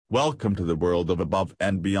Welcome to the world of above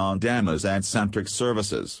and beyond Amazon-centric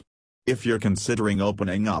services. If you're considering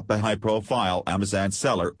opening up a high-profile Amazon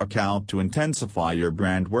seller account to intensify your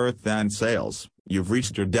brand worth and sales, you've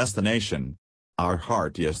reached your destination. Our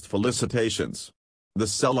heartiest felicitations. The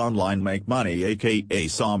Sell Online Make Money aka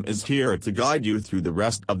SOM is here to guide you through the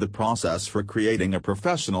rest of the process for creating a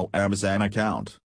professional Amazon account.